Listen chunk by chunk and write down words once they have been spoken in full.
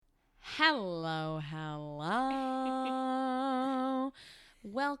Hello.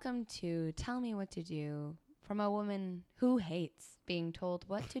 Welcome to Tell Me What to Do from a woman who hates being told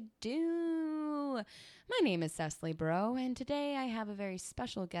what to do. My name is Cecily Bro, and today I have a very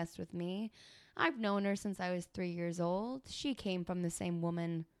special guest with me. I've known her since I was 3 years old. She came from the same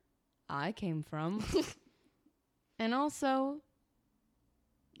woman I came from. And also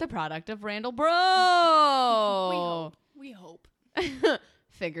the product of Randall Bro. We hope.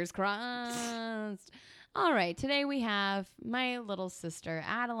 Fingers crossed. All right, today we have my little sister,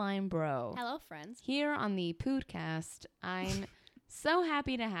 Adeline Bro. Hello, friends. Here on the Podcast. I'm so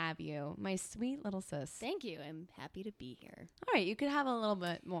happy to have you, my sweet little sis. Thank you. I'm happy to be here. All right, you could have a little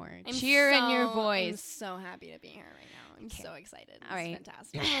bit more cheer in your I'm voice. so happy to be here right now. I'm so excited. All right. It's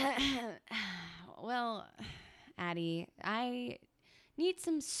fantastic. Well, Addie, I need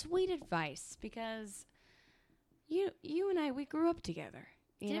some sweet advice because you and I, we grew up together.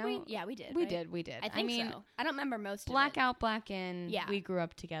 Did we? Yeah, we did. We right? did. We did. I think so. I don't remember most of it. Black out, black in. Yeah. We grew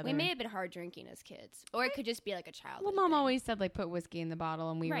up together. We may have been hard drinking as kids. Or it could just be like a childhood Well, Mom thing. always said, like, put whiskey in the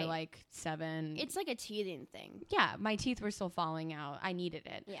bottle, and we were, Right. like, 7. It's like a teething thing. Yeah, my teeth were still falling out. I needed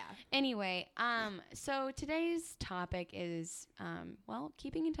it. Yeah. Anyway, so today's topic is,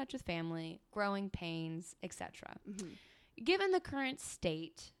 keeping in touch with family, growing pains, etc. Mm-hmm. Given the current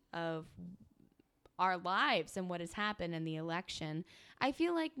state of our lives and what has happened in the election, I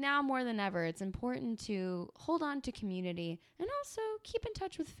feel like now more than ever, it's important to hold on to community and also keep in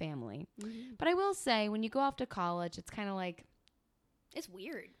touch with family. Mm-hmm. But I will say, when you go off to college, it's kind of like, It's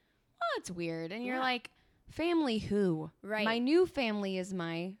weird. oh, it's weird. And you're Yeah. like, family who? Right. My new family is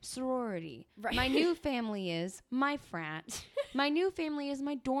my sorority. Right. My new family is my frat. My new family is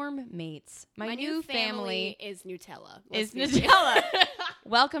my dorm mates. My new family is Nutella. is Let's be Nutella.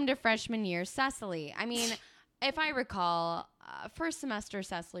 Welcome to freshman year, Cecily. I mean, if I recall, first semester,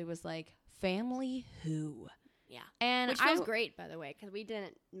 Cecily was like, family who? Yeah. And Which feels great, by the way, because we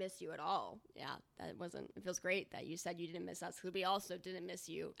didn't miss you at all. Yeah, it feels great that you said you didn't miss us, because we also didn't miss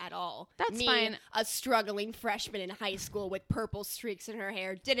you at all. That's Me, fine. A struggling freshman in high school with purple streaks in her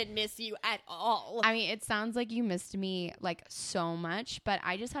hair, didn't miss you at all. I mean, it sounds like you missed me, like, so much, but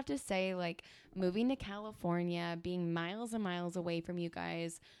I just have to say, like, moving to California, being miles and miles away from you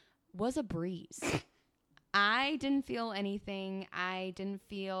guys was a breeze. I didn't feel anything. I didn't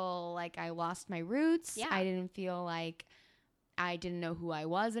feel like I lost my roots. Yeah. I didn't feel like I didn't know who I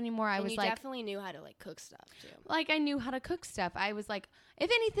was anymore. I and was you like, definitely knew how to, like, cook stuff, too. like I knew how to cook stuff. I was like,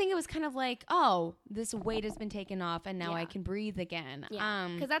 if anything, it was kind of like, oh, this weight has been taken off and now I Yeah. can breathe again. Yeah,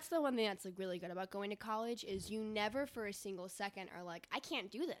 because that's the one thing that's, like, really good about going to college is you never for a single second are like, I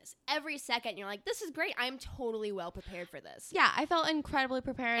can't do this. Every second you're like, this is great. I'm totally well prepared for this. yeah, I felt incredibly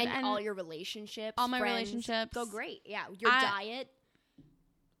prepared. And all your relationships, all my friends, relationships go great. Yeah, your diet,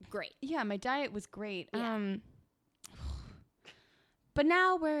 great. Yeah, my diet was great. Yeah. But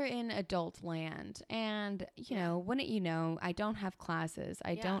now we're in adult land, and, you know, wouldn't you know, I don't have classes.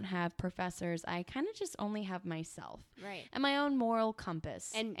 I Yeah. don't have professors. I kind of just only have myself Right. and my own moral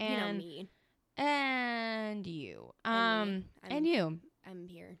compass. And you know me. And you. And me. And you. I'm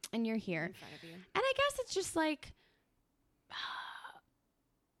here And you're here. in front of you. And I guess it's just like,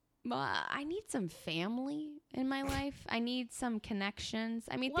 I need some family in my life. I need some connections.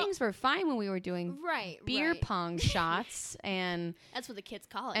 I mean, Well- things were fine when we were doing Right. beer right. pong shots and That's what the kids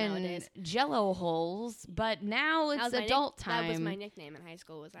call it nowadays. Jello holes, but now That it's was my adult time. That was my nickname in high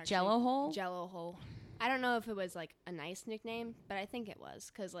school. Was actually Jello hole? Jello hole. I don't know if it was like a nice nickname, but I think it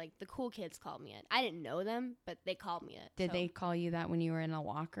was because like the cool kids called me it. I didn't know them, but they called me it. Did so they call you that when you were in a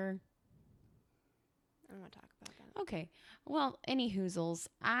walker? I don't want to talk about that. Okay. Well, any hoozles,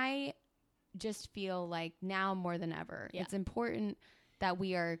 I just feel like now more than ever, Yeah. it's important that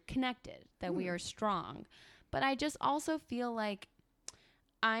we are connected, that we are strong. But I just also feel like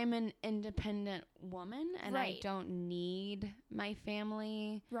I'm an independent woman and I Right. don't need my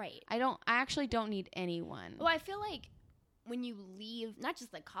family. Right. I actually don't need anyone. Well, I feel like when you leave, not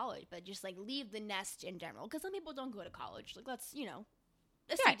just like college, but just like leave the nest in general, because some people don't go to college. Like, let's,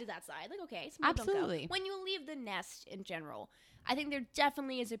 let's Yeah. stick to that side. Like, okay, some people don't Absolutely. go. When you leave the nest in general, I think there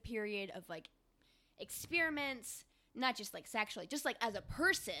definitely is a period of like experiments, not just like sexually, just like as a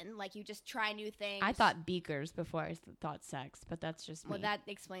person, like you just try new things. I thought beakers before I thought sex, but that's just me. Well, that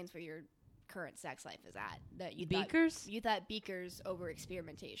explains where your current sex life is at. That you Beakers? You thought beakers over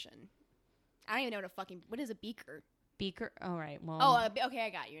experimentation. I don't even know what is a beaker. Beaker? All right. Well, Okay, I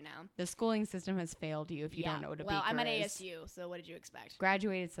got you now. the schooling system has failed you if you don't know what a beaker Well, I'm at is. ASU, so what did you expect?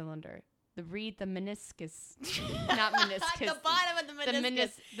 Graduated cylinder. The meniscus. Not meniscus. The bottom of the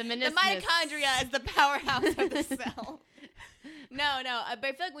meniscus. The The mitochondria is the powerhouse of the cell. No. But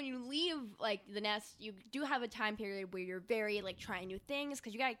I feel like when you leave like the nest, you do have a time period where you're very like trying new things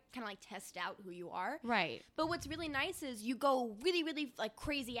because you gotta kind of like test out who you are. Right. But what's really nice is you go really, really like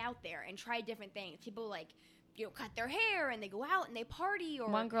crazy out there and try different things. People like, cut their hair and they go out and they party. Or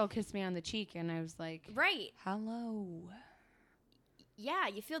one girl kissed me on the cheek and I was like, right. Hello. Yeah,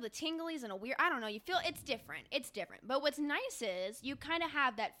 you feel the tinglies and a weird, I don't know, you feel it's different. But what's nice is you kind of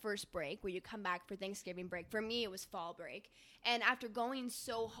have that first break where you come back for Thanksgiving break. For me, it was fall break. And after going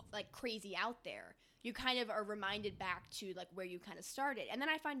so like crazy out there, you kind of are reminded back to like where you kind of started. And then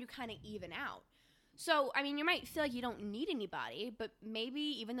I find you kind of even out. So, I mean, you might feel like you don't need anybody, but maybe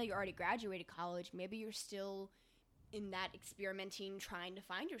even though you already graduated college, maybe you're still in that experimenting, trying to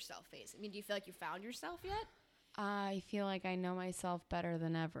find yourself phase. I mean, do you feel like you found yourself yet? I feel like I know myself better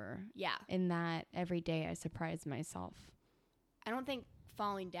than ever. Yeah. In that every day I surprise myself. I don't think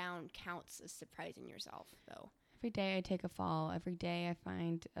falling down counts as surprising yourself, though. Every day I take a fall. Every day I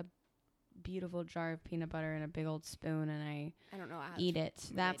find a beautiful jar of peanut butter and a big old spoon and I don't know how eat it.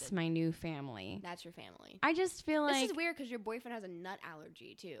 related. That's my new family. That's your family. I just feel like... This is weird because your boyfriend has a nut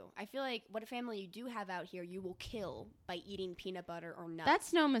allergy, too. I feel like what a family you do have out here, you will kill by eating peanut butter or nuts.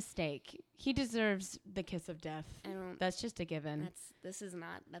 That's no mistake. He deserves the kiss of death. That's just a given. That's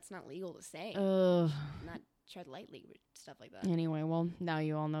not legal to say. Ugh. Not tread lightly with stuff like that. Anyway, well, now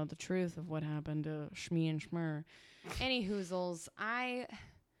you all know the truth of what happened to Shmee and Shmer. Any hoozles, I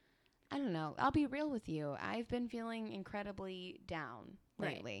don't know. I'll be real with you. I've been feeling incredibly down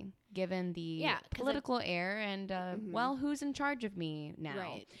lately, given the political air and, well, who's in charge of me now?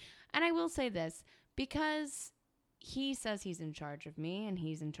 Right. And I will say this, because he says he's in charge of me and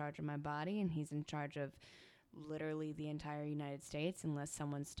he's in charge of my body and he's in charge of literally the entire United States unless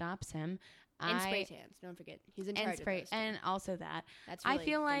someone stops him. And spray tans. Don't forget. He's in charge of those. And also that. That's really I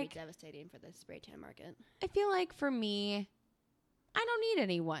feel like devastating for the spray tan market. I feel like for me, I don't need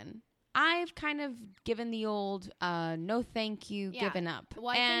anyone. I've kind of given the old no thank you, given up.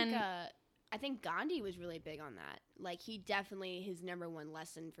 Well, I think Gandhi was really big on that. Like, he definitely, his number one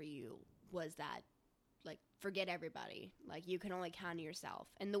lesson for you was that, like, forget everybody. Like, you can only count on yourself.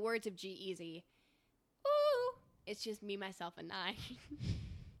 In the words of G-Eazy, ooh, it's just me, myself, and I.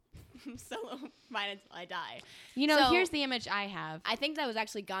 Solo mine until I die. Here's the image I have. I think that was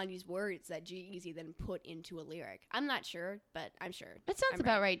actually Gandhi's words that G-Eazy then put into a lyric. I'm not sure, but I'm sure. It sounds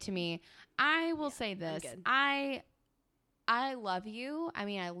about right to me. I will say this. I love you. I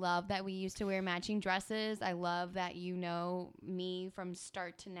mean, I love that we used to wear matching dresses. I love that you know me from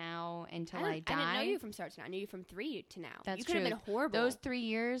start to now until I die. I didn't know you from start to now. I knew you from 3 to now. That's you could have been horrible. Those 3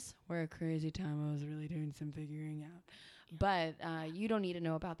 years were a crazy time. I was really doing some figuring out. But you don't need to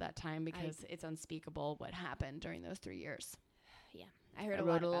know about that time because it's unspeakable what happened during those 3 years. Yeah. I heard a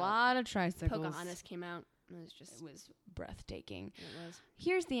lot of tricycles. Pocahontas came out. It was breathtaking. It was.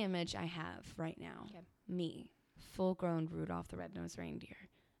 Here's the image I have right now. Okay. Me, full-grown Rudolph the Red-Nosed Reindeer.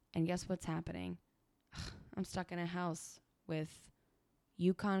 And guess what's happening? I'm stuck in a house with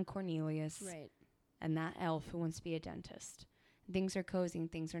Yukon Cornelius and that elf who wants to be a dentist. Things are cozy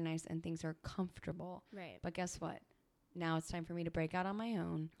and things are nice and things are comfortable. Right. But guess what? Now it's time for me to break out on my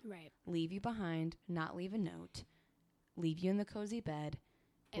own. Right. Leave you behind, not leave a note. Leave you in the cozy bed.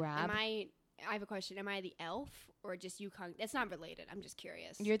 I have a question. Am I the elf or just Yukon? It's not related. I'm just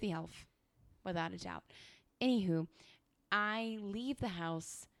curious. You're the elf, without a doubt. Anywho, I leave the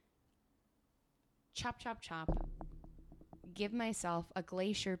house, chop, chop, chop, give myself a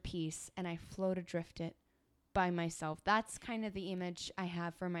glacier piece, and I float adrift it by myself. That's kind of the image I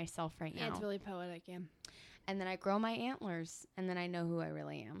have for myself right now. Yeah, it's really poetic, yeah. And then I grow my antlers, and then I know who I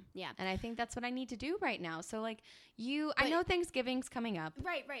really am. Yeah. And I think that's what I need to do right now. So, like, I know Thanksgiving's coming up.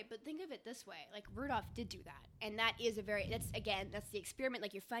 Right. But think of it this way. Like, Rudolph did do that. And that is that's the experiment.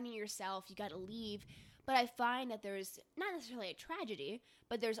 Like, you're finding yourself. You got to leave. But I find that there's not necessarily a tragedy,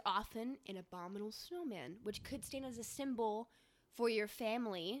 but there's often an abominable snowman, which could stand as a symbol for your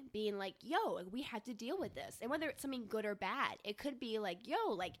family being like, yo, we have to deal with this. And whether it's something good or bad, it could be like,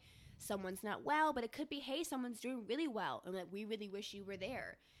 yo, like, someone's not well, but it could be, hey, someone's doing really well, and like we really wish you were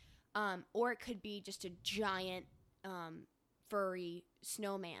there. Or it could be just a giant furry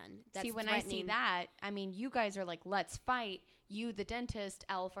snowman. That's See, when I see that, I mean, you guys are like, let's fight. You, the dentist,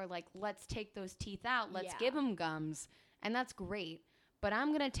 elf, are like, let's take those teeth out. Let's give them gums. And that's great. But I'm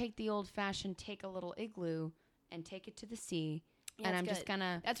going to take the old-fashioned, take a little igloo and take it to the sea. Yeah, and I'm just going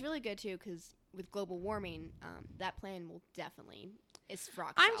to... That's really good, too, because with global warming, that plan will definitely... It's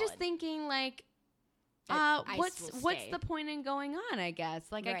rock solid. I'm just thinking, like, What's the point in going on, I guess?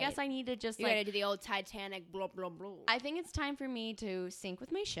 Like, I guess I need to just, You're gonna do the old Titanic, blah, blah, blah. I think it's time for me to sink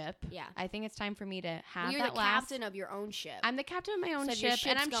with my ship. Yeah. I think it's time for me to have You're that the captain of your own ship. I'm the captain of my own So if your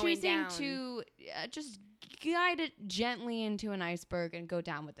ship, and ship's I'm going choosing down- to just guide it gently into an iceberg and go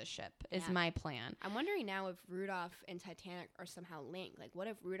down with the ship, is Yeah. my plan. I'm wondering now if Rudolph and Titanic are somehow linked. Like, what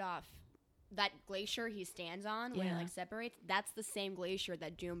if Rudolph, that glacier he stands on when it, Yeah. like, separates, that's the same glacier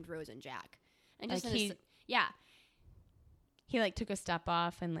that doomed Rose and Jack. And just Like, yeah. He, like, took a step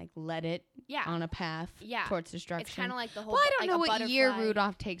off and, like, led it Yeah. on a path Yeah. towards destruction. It's kind of like the whole. Well, I don't like know a what year butterfly-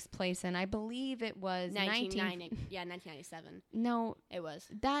 Rudolph takes place in. I believe it was 1990. Yeah, 1997. No, It was.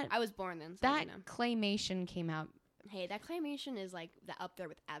 that I was born then. So that you know. claymation came out. Hey, that claymation is like up there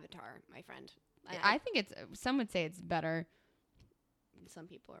with Avatar, my friend. I think it's. Some would say it's better. Some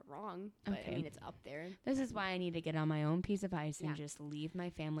people are wrong, but Okay. I mean it's up there. This is why I need to get on my own piece of ice Yeah. and just leave my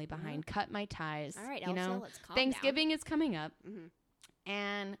family behind, cut my ties. All right, you Elsa, know, let's calm Thanksgiving is coming up, down. Mm-hmm.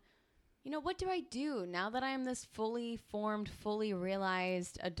 and you know what do I do now that I'm this fully formed, fully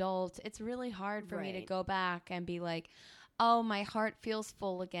realized adult? It's really hard for me to Right. go back and be like, "Oh, my heart feels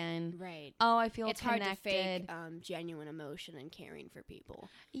full again. Right. Oh, I feel It's connected." hard to fake genuine emotion and caring for people.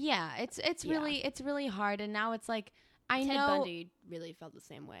 Yeah, it's Yeah. really hard, and now it's like I Ted know Bundy really felt the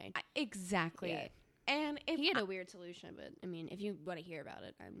same way. exactly. Yeah. And if He had a weird solution, but I mean, if you want to hear about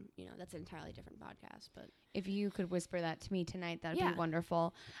it, that's an entirely different podcast. But if you could whisper that to me tonight, that'd Yeah. be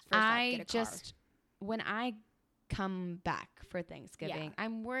wonderful. first off, I get a car. just when I come back for Thanksgiving, Yeah.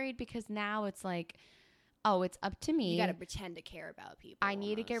 I'm worried because now it's like, oh, it's up to me. You got to pretend to care about people. I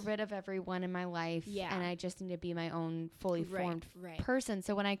need to get almost. rid of everyone in my life, Yeah. and I just need to be my own fully formed right, person.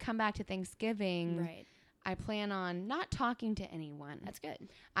 So when I come back to Thanksgiving, right. I plan on not talking to anyone. That's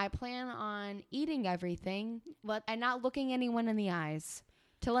good. I plan on eating everything What and not looking anyone in the eyes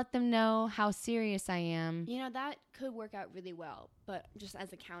to let them know how serious I am. that could work out really well, but just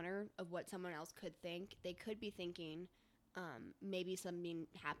as a counter of what someone else could think, they could be thinking. Maybe something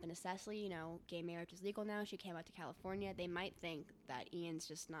happened to Cecily. Gay marriage is legal now. She came out to California. They might think that Ian's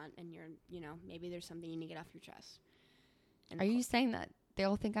just not, and maybe there's something you need to get off your chest. And Are you saying that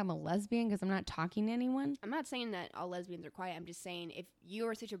they'll think I'm a lesbian because I'm not talking to anyone? I'm not saying that all lesbians are quiet. I'm just saying if you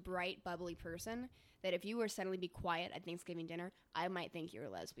are such a bright, bubbly person that if you were suddenly be quiet at Thanksgiving dinner, I might think you're a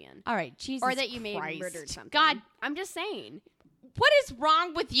lesbian. All right, Jesus Or that you may have Christ. murdered something. God, I'm just saying. what is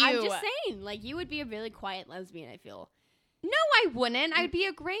wrong with you? I'm just saying. Like, you would be a really quiet lesbian, I feel. No, I wouldn't. I'd be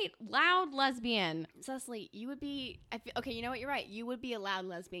a great, loud lesbian. Cecily, you would be... okay, you know what? You're right. You would be a loud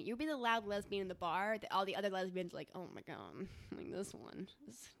lesbian. You would be the loud lesbian in the bar that all the other lesbians are like, oh my God, like this one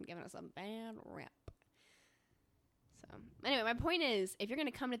is giving us a bad rep. So, anyway, my point is, if you're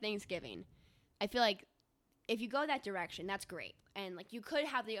going to come to Thanksgiving, I feel like if you go that direction, that's great. And, like, you could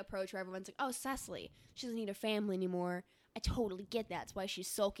have the approach where everyone's like, oh, Cecily, she doesn't need a family anymore. I totally get that. That's why she's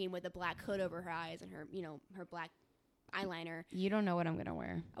sulking with a black hood over her eyes and her, her black eyeliner. You don't know what I'm going to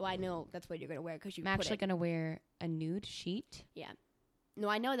wear. Oh, I know that's what you're going to wear because you I'm put actually it. going to wear a nude sheet. No,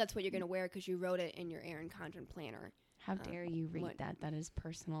 I know that's what you're going to wear because you wrote it in your Erin Condren planner. How dare you read what- that? That is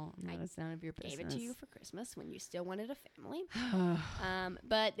personal. I That is none of your business. Gave it to you for Christmas when you still wanted a family.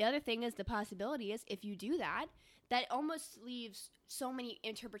 But the other thing is the possibility is if you do that, that almost leaves so many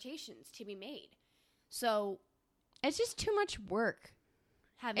interpretations to be made. So It's just too much work.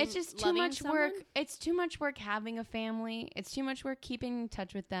 having It's just too loving much someone- work. It's too much work having a family. It's too much work keeping in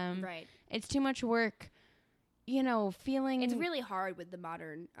touch with them. Right. It's too much work, feeling. It's really hard with the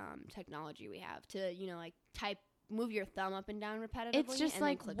modern technology we have to, move your thumb up and down repetitively. It's just and then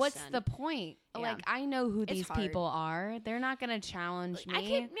like, click what's send. the point? Yeah. Like, I know who It's these hard. people are. They're not going to challenge I me.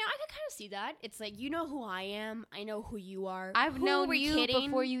 could kind of see that. It's like, you know who I am. I know who you are. I've Who known were you kidding?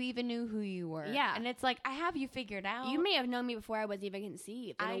 before you even knew who you were. Yeah. And it's like, I have you figured out. You may have known me before I was even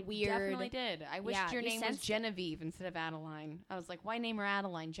conceived. In I a weird. definitely did. I wished Yeah, your you name was sensed it. Genevieve instead of Adeline. I was like, why name her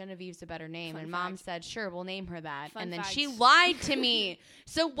Adeline? Genevieve's a better name. Fun and Mom fact. said, sure, we'll name her that. Fun and then fact. she lied to me.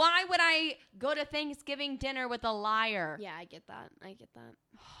 So why would I go to Thanksgiving dinner with a liar? Yeah, I get that.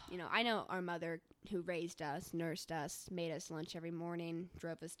 I know our mother who raised us, nursed us, made us lunch every morning,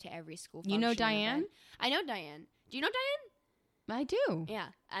 drove us to every school You function. know and Diane? event. I know Diane. Do you know Diane? I do. Yeah.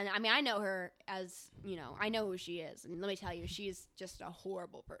 And I mean, I know her as, I know who she is. And let me tell you, she's just a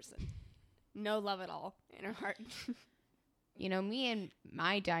horrible person. No love at all in her heart. Me and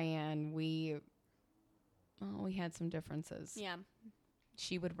my Diane, we had some differences. Yeah.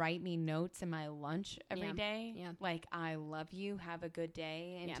 She would write me notes in my lunch every Yeah. day. Yeah. Like, I love you. Have a good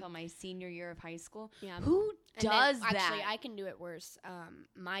day Yeah. until my senior year of high school. Yeah. Who does that? Actually, I can do it worse.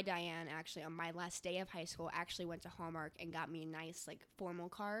 My Diane actually on my last day of high school actually went to Hallmark and got me a nice like formal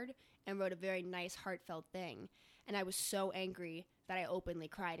card and wrote a very nice heartfelt thing. And I was so angry that I openly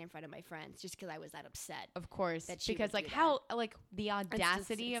cried in front of my friends just because I was that upset. Of course, that she because would like do how like the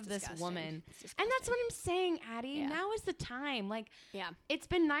audacity it's of this disgusting. woman, It's and that's disgusting. what I'm saying, Addie. Yeah. Now is the time. Like, Yeah. it's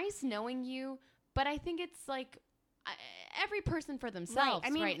been nice knowing you, but I think it's like every person for themselves I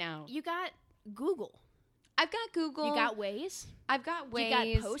mean, right now. You got Google. I've got Google. You got Waze. I've got Waze.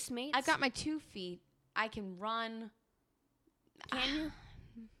 You got Postmates. I've got my 2 feet. I can run. Can you?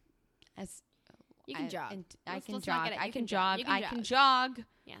 As You can jog. I Let's can not jog. get it. I You can can jog. jog. You can I can jog. jog.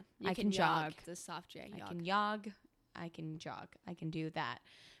 Yeah. I can jog. It's a soft J. I Jog. can jog. I can jog. I can do that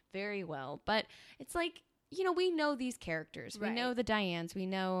very well. But it's like, you know, we know these characters. We Right. know the Dianes. We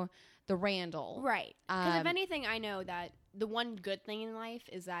know the Randall. Right. Because if Um, anything, I know that the one good thing in life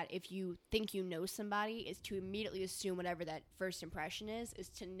is that if you think you know somebody, is to immediately assume whatever that first impression is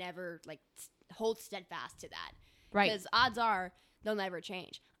to never like hold steadfast to that. Right. Because odds are they'll never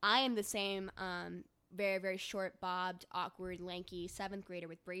change. I am the same very, very short, bobbed, awkward, lanky 7th grader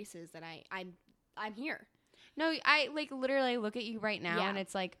with braces that I'm here. No, I like literally look at you right now Yeah. and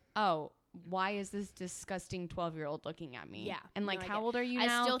it's like, oh, why is this disgusting 12-year-old looking at me? Yeah. And like, No, I how get it. old are you I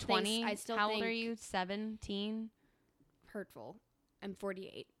now? still think- 20? I still How old are think- you? 17? Hurtful. I'm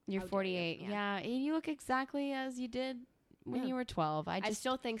 48. You're How dare you. 48. Yeah. Yeah. And you look exactly as you did when Yeah. you were 12. I I just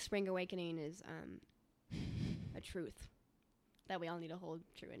still think Spring Awakening is a truth that we all need to hold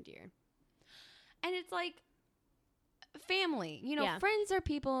true and dear. and it's like family. You know, Yeah. friends are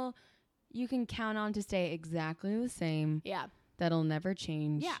people you can count on to stay exactly the same. Yeah. That'll never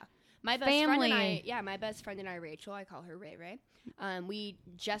change. Yeah. My best friend and Family. my best friend and I, Rachel, I call her Ray Ray. We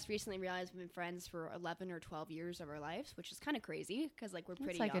just recently realized we've been friends for 11 or 12 years of our lives, which is kind of crazy because like we're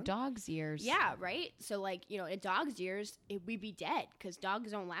pretty It's like young. a dog's years. Yeah, right. So like, you know, in dog's years, we'd be dead because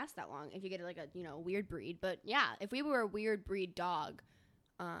dogs don't last that long if you get like a, you know, weird breed. But yeah, if we were a weird breed dog,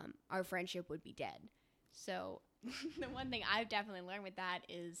 our friendship would be dead. So the one thing I've definitely learned with that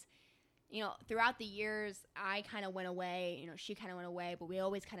is, you know, throughout the years, I kind of went away, you know, she kind of went away, but we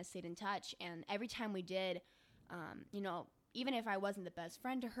always kind of stayed in touch. And every time we did, you know, even if I wasn't the best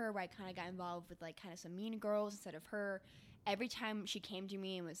friend to her, where I kind of got involved with like kind of some mean girls instead of her, every time she came to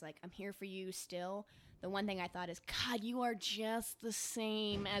me and was like, I'm here for you still, the one thing I thought is, God, you are just the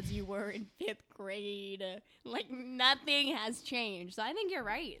same as you were in 5th grade. Like, nothing has changed. So I think you're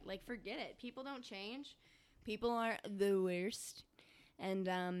right. Like, forget it. People don't change. People are the worst. And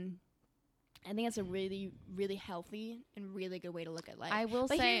I think it's a really, really healthy and really good way to look at life. I will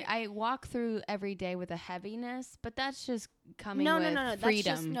But say here- I walk through every day with a heaviness, but that's just coming no, with That's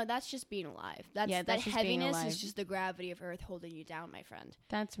freedom. that's just being alive. That's Yeah, that's that just being heaviness alive. is just the gravity of Earth holding you down, my friend.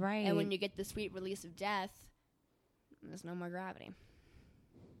 That's right. And when you get the sweet release of death, there's no more gravity.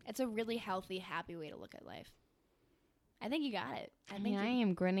 It's a really healthy, happy way to look at life. I think you got it. I mean, I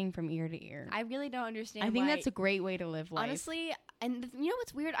am grinning from ear to ear. I really don't understand. I think why, that's a great way to live life. honestly. And you know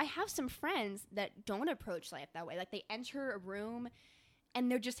what's weird? I have some friends that don't approach life that way. Like they enter a room,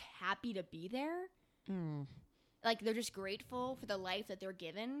 and they're just happy to be there. Mm. Like they're just grateful for the life that they're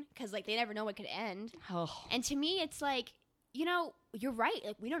given because like they never know what could end. Oh. And to me, it's like, you know, you're right.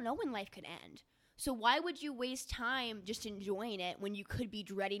 Like we don't know when life could end. So why would you waste time just enjoying it when you could be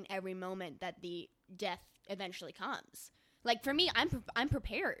dreading every moment that the death eventually comes? Like for me, I'm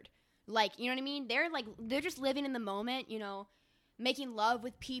prepared. Like, you know what I mean? They're just living in the moment, you know, making love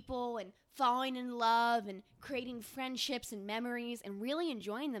with people and falling in love and creating friendships and memories and really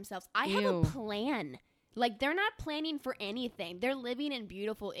enjoying themselves. I have a Ew. plan. Like they're not planning for anything. They're living in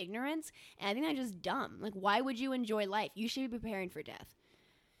beautiful ignorance, and I think that's just dumb. Like why would you enjoy life? You should be preparing for death.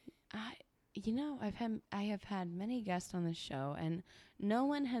 You know, I have had many guests on the show, and no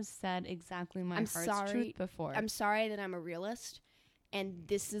one has said exactly my I'm heart's sorry. truth before. I'm sorry that I'm a realist, and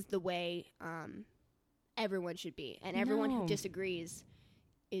this is the way everyone should be. And everyone who No. disagrees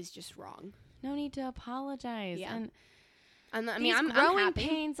is just wrong. No need to apologize. Yeah. And I'm growing happy.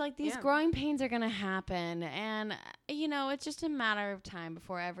 pains, like these Yeah. growing pains are going to happen. And, you know, it's just a matter of time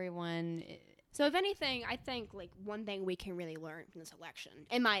before everyone. So if anything, I think like one thing we can really learn from this election,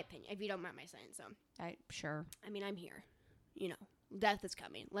 in my opinion, if you don't mind my saying so. Sure. I mean, I'm here. You know, death is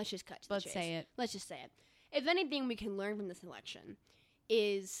coming. Let's just cut to the Let's chase. say it. Let's just say it. If anything we can learn from this election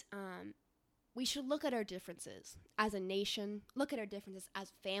is we should look at our differences as a nation, look at our differences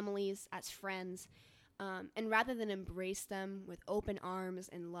as families, as friends, and rather than embrace them with open arms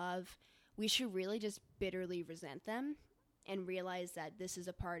and love, we should really just bitterly resent them and realize that this is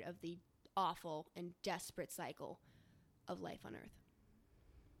a part of the awful and desperate cycle of life on Earth.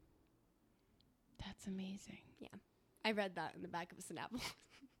 That's amazing. I read that in the back of a Snapple.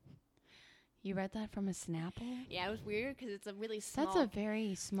 You read that from a Snapple? Yeah, it was weird because it's a really small. That's a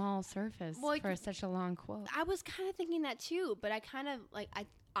very small surface for such a long quote. I was kind of thinking that too, but I kind of like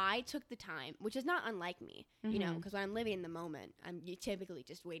I took the time, which is not unlike me, you know, because when I'm living in the moment, I'm typically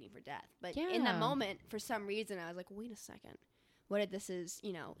just waiting for death. But in that moment, for some reason, I was like, wait a second. What if this is,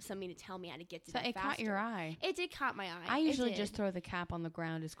 you know, something to tell me how to get to that faster? Caught your eye. It did caught my eye. I usually just throw the cap on the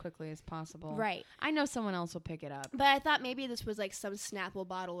ground as quickly as possible. Right. I know someone else will pick it up. But I thought maybe this was like some Snapple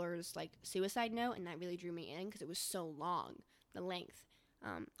bottler's like suicide note, and that really drew me in because it was so long, the length.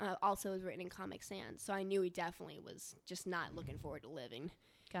 Also, it was written in Comic Sans, so I knew he definitely was just not looking forward to living.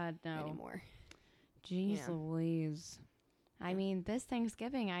 God, no. Anymore. Jeez Louise. I mean, this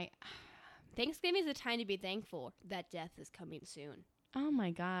Thanksgiving, Thanksgiving is a time to be thankful that death is coming soon. Oh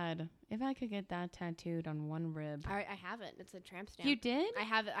my God! If I could get that tattooed on one rib. I have it. It's a tramp stamp. You did? I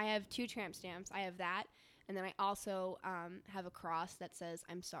have 2 tramp stamps. I have that, and then I also have a cross that says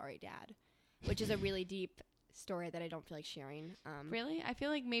 "I'm sorry, Dad," which is a really deep story that I don't feel like sharing. Really? I feel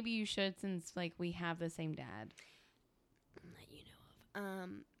like maybe you should, since like we have the same dad. That you know of.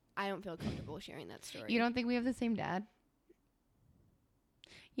 I don't feel comfortable sharing that story. You don't think we have the same dad?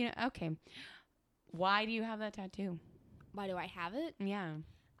 You know, okay. Why do you have that tattoo? Why do I have it? Yeah.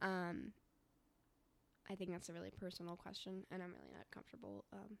 I think that's a really personal question, and I'm really not comfortable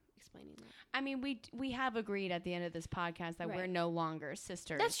explaining that. I mean, we have agreed at the end of this podcast that we're no longer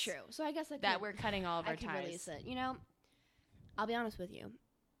sisters. That's true. So I guess we're cutting all of our ties. Release it. You know, I'll be honest with you.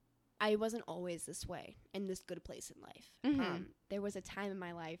 I wasn't always this way in this good place in life. Mm-hmm. There was a time in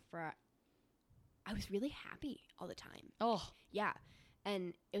my life where I was really happy all the time. Oh, yeah.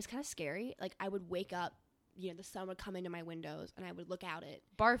 And it was kind of scary. Like, I would wake up, you know, the sun would come into my windows, and I would look out it.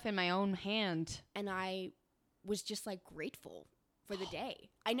 Barf in my own hand. And I was just, like, grateful for the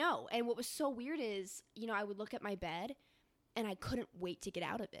day. I know. And what was so weird is, you know, I would look at my bed, and I couldn't wait to get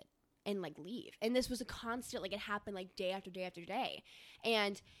out of it and, like, leave. And this was a constant, like, it happened, like, day after day after day.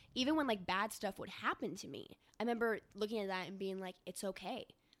 And even when, like, bad stuff would happen to me, I remember looking at that and being like, it's okay.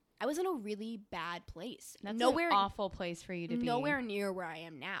 I was in a really bad place. That's an awful place for you to be. Nowhere near where I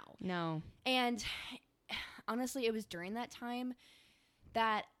am now. No. And honestly, it was during that time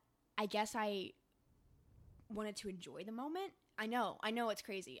that I guess I wanted to enjoy the moment. I know it's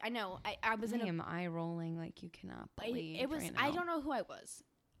crazy. I know. I was in am eye rolling like you cannot believe. It was. Right now. I don't know who I was.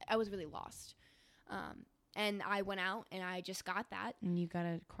 I was really lost. And I went out and I just got that. And you got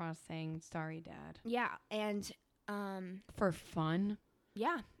a cross saying "Sorry, Dad." Yeah, and for fun.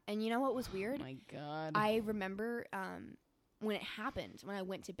 Yeah, and you know what was weird? Oh my God. I remember when it happened, when I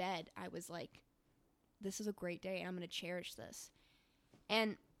went to bed, I was like, this is a great day, and I'm going to cherish this.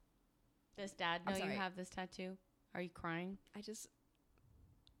 And does Dad know you have this tattoo? Are you crying? I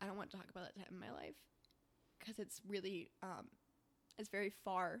don't want to talk about that time in my life because it's really, it's very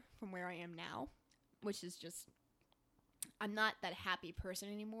far from where I am now, which is just, I'm not that happy person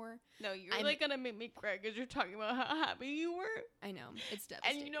anymore. No, you're like going to make me cry because you're talking about how happy you were. I know. It's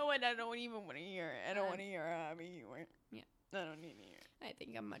devastating. And you know what? I don't even want to hear it. I don't want to hear how happy you were. Yeah. I don't need to hear it. I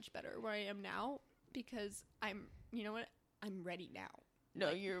think I'm much better where I am now because you know what? I'm ready now. No,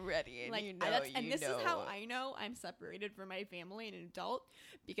 like, you're ready. And like, you know, this is how I know I'm separated from my family and an adult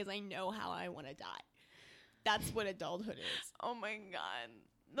because I know how I want to die. That's what adulthood is. Oh my God.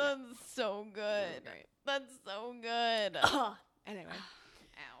 That's so good. That's so good. Anyway.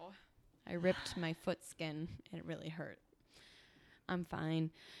 Ow. I ripped my foot skin. It really hurt. I'm fine.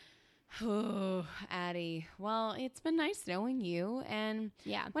 Oh, Addie. Well, it's been nice knowing you. And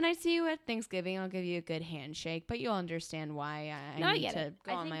when I see you at Thanksgiving, I'll give you a good handshake. But you'll understand why I need to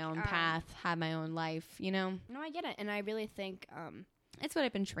go on my own path, have my own life, you know? No, I get it. And I really think... it's what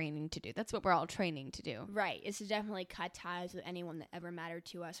I've been training to do. That's what we're all training to do. Right. It's to definitely cut ties with anyone that ever mattered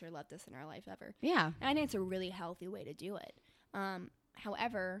to us or loved us in our life ever. Yeah. And I think it's a really healthy way to do it.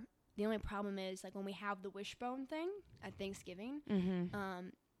 However, the only problem is, like, when we have the wishbone thing at Thanksgiving,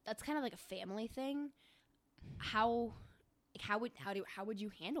 that's kind of like a family thing. How would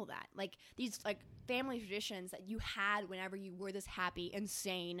you handle that? Like, these, like, family traditions that you had whenever you were this happy,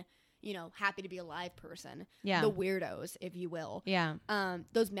 insane, you know, happy to be alive person. Yeah. The weirdos, if you will. Yeah.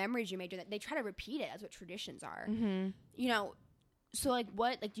 Those memories you made, they try to repeat it. That's what traditions are. Mm-hmm. You know, so, like,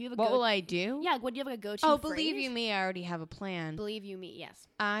 what? Like, do you have a What will I do? Yeah, what do you have, like, a go-to Oh, phrase? believe you me, I already have a plan. Believe you me, yes.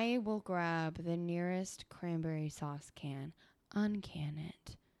 I will grab the nearest cranberry sauce can, uncan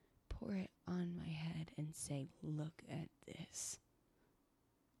it, pour it on my head, and say, look at this.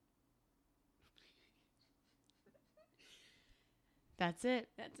 That's it.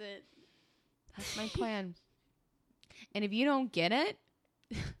 That's it. That's my plan. And if you don't get it,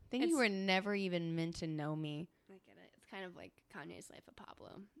 Then you were never even meant to know me. I get it. It's kind of like Kanye's Life of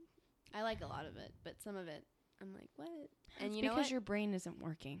Pablo. I like a lot of it, but some of it, I'm like, what? And you know because what? your brain isn't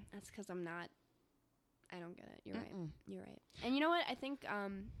working. That's because I don't get it. You're right. You're right. And you know what? I think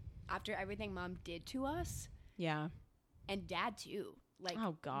after everything Mom did to us, Yeah. and Dad too, like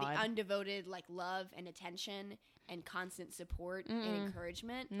Oh, God. the undevoted like love and attention and constant support and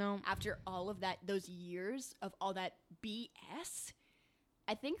encouragement. No. After all of that, those years of all that BS,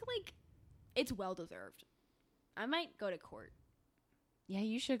 I think like it's well deserved. I might go to court. Yeah,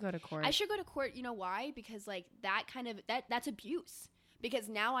 you should go to court. I should go to court. You know why? Because like that kind of that's abuse. Because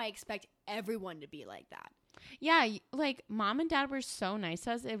now I expect everyone to be like that. Yeah, like Mom and Dad were so nice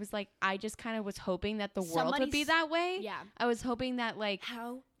to us. It was like I just kind of was hoping that the world would be that way. Yeah. I was hoping that like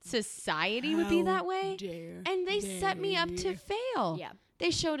How society would be that way. Dare And they set me up to fail. Yeah. They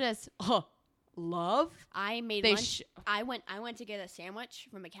showed us love. I made They lunch. I went to get a sandwich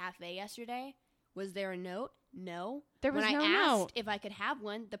from a cafe yesterday. Was there a note? No. There was when no I asked note. if I could have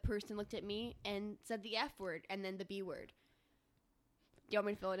one, the person looked at me and said the F word and then the B word. Do you want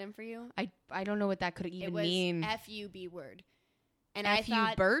me to fill it in for you? I don't know what that could even It was mean. F-U-B word. And F-U I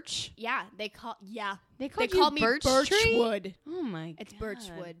thought, birch? yeah, they called They they called called you me birch tree? Birchwood. Oh my It's God.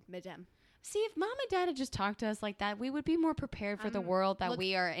 Birchwood, madame. See, if Mom and Dad had just talked to us like that, we would be more prepared for the world that look-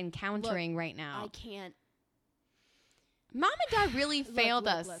 we are encountering right now. I can't. Mom and Dad really failed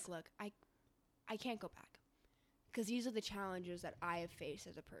us. Look. I can't go back. Because these are the challenges that I have faced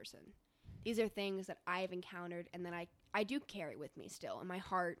as a person. These are things that I have encountered and that I do carry with me still in my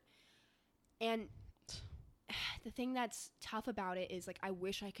heart. And the thing that's tough about it is, like, I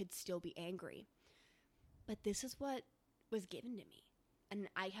wish I could still be angry. But this is what was given to me. And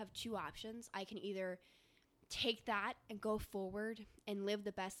I have two options. I can either take that and go forward and live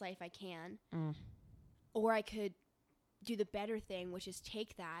the best life I can. Or I could do the better thing, which is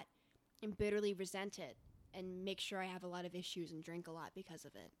take that and bitterly resent it and make sure I have a lot of issues and drink a lot because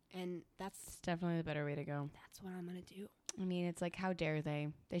of it. And It's definitely the better way to go. that's what I'm going to do. I mean, it's like, how dare they?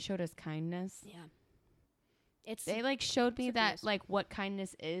 They showed us kindness. Yeah. It's They like showed me it's that abuse. like what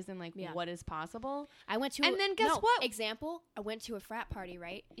kindness is and like Yeah. what is possible. I went to And then guess what? Example, I went to a frat party,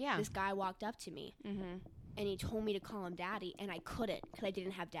 right? Yeah. This guy walked up to me Mm-hmm. and he told me to call him daddy, and I couldn't because I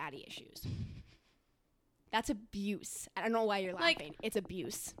didn't have daddy issues. That's abuse. I don't know why you're Like- laughing. It's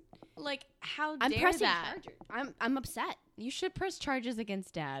abuse. Like, how I'm dare pressing that? charges. I'm upset. You should press charges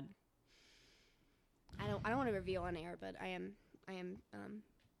against Dad. I don't want to reveal on air, but I am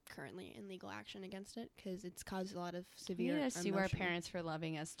currently in legal action against it because it's caused a lot of We severe. need to sue our emotional- parents for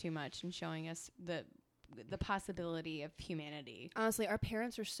loving us too much and showing us the possibility of humanity. Honestly, our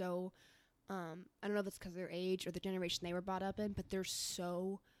parents are so. I don't know if it's because of their age or the generation they were brought up in, but they're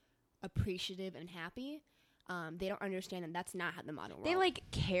so appreciative and happy. They don't understand that that's not how the modern world. They like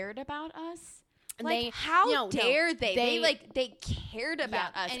cared about us. And Like, they- how no, dare they? They they- cared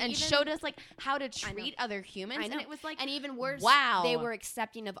about us and and even- showed us like how to I know. treat other humans. I know. And it was like, And even worse, wow. they were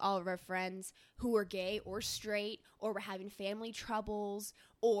accepting of all of our friends who were gay or straight or were having family troubles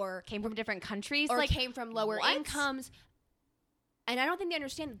or came from different countries. or like, came from lower what? incomes. And I don't think they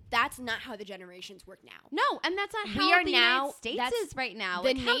understand that's not how the generations work now. no, and that's not We how are the now- United States that's- is right now.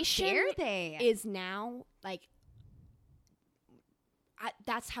 the Like, how nation dare they? Is now like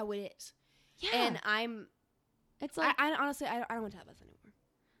that's how it is. yeah, And it's like I honestly I don't want to have us anymore.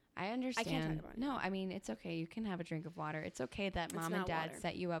 I understand. about it. No, I mean it's okay. You can have a drink of water. It's okay that It's Mom and not Dad water.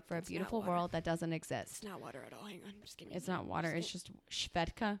 set you up for It's a not beautiful water. world that doesn't It's exist. not water at all. Hang on, I'm just kidding. It's not water. It's just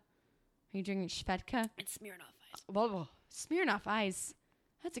Shvedka. Are you drinking Shvedka? it's Smirnoff Ice. Whoa, Smirnoff Ice.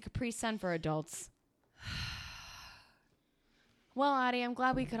 That's a Capri Sun for adults. Well, Addie, I'm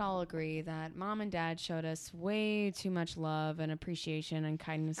glad we could all agree that Mom and Dad showed us way too much love and appreciation and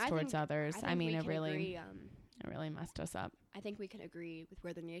kindness towards others. I mean, it really messed us up. I think we can agree with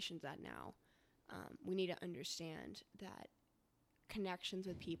where the nation's at now. We need to understand that connections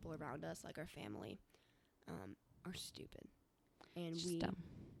with people around us, like our family, are stupid, and It's just dumb.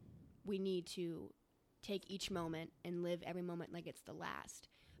 we need to take each moment and live every moment like it's the last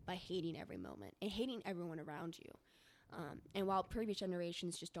by hating every moment and hating everyone around you. And while previous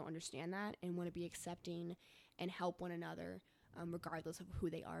generations just don't understand that and want to be accepting and help one another, regardless of who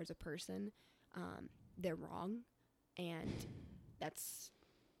they are as a person, they're wrong, and that's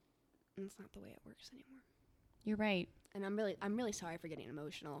not the way it works anymore. You're right. And I'm really sorry for getting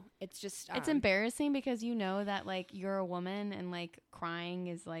emotional. It's just It's embarrassing because you know that like you're a woman and like crying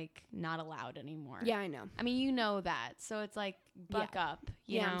is like not allowed anymore. Yeah, I know. I mean, you know that. So it's like buck up.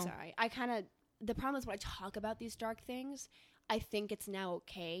 You know? I'm sorry. The problem is when I talk about these dark things, I think it's now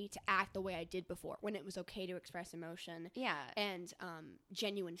okay to act the way I did before, when it was okay to express emotion Yeah. and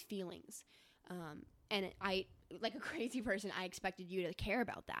genuine feelings. And I, like a crazy person, I expected you to care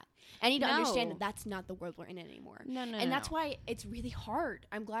about that. I need to understand that that's not the world we're in anymore. No. And that's why it's really hard.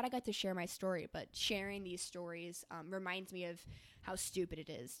 I'm glad I got to share my story, but sharing these stories reminds me of how stupid it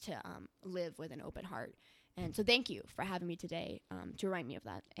is to live with an open heart. And so thank you for having me today to remind me of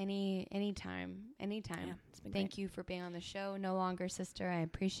that. Anytime. Yeah, it's been Thank great. you for being on the show. No longer sister. I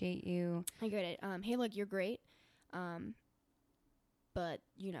appreciate you. I get it. Hey, look, you're great. But,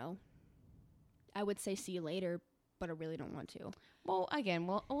 you know, I would say see you later, but I really don't want to. Well, again,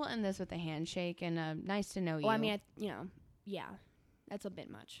 we'll end this with a handshake and nice to know you. Well, I mean, yeah, that's a bit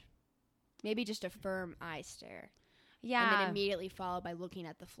much. Maybe just a firm eye stare. yeah. And then immediately followed by looking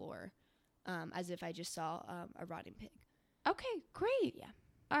at the floor as if I just saw a rotting pig. Okay, great. Yeah.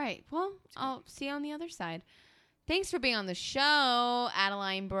 All right. Well, I'll see you on the other side. Thanks for being on the show,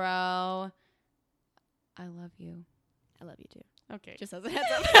 Adeline Bro. I love you. I love you too. Okay. Just as a heads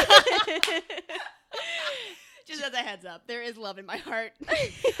up. Just as a heads up. There is love in my heart.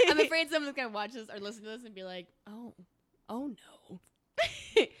 I'm afraid someone's going to watch this or listen to this and be like, oh no.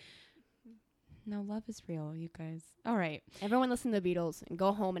 No, love is real, you guys. All right. Everyone listen to the Beatles and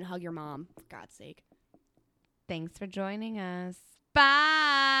go home and hug your mom, for God's sake. Thanks for joining us.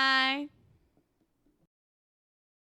 Bye.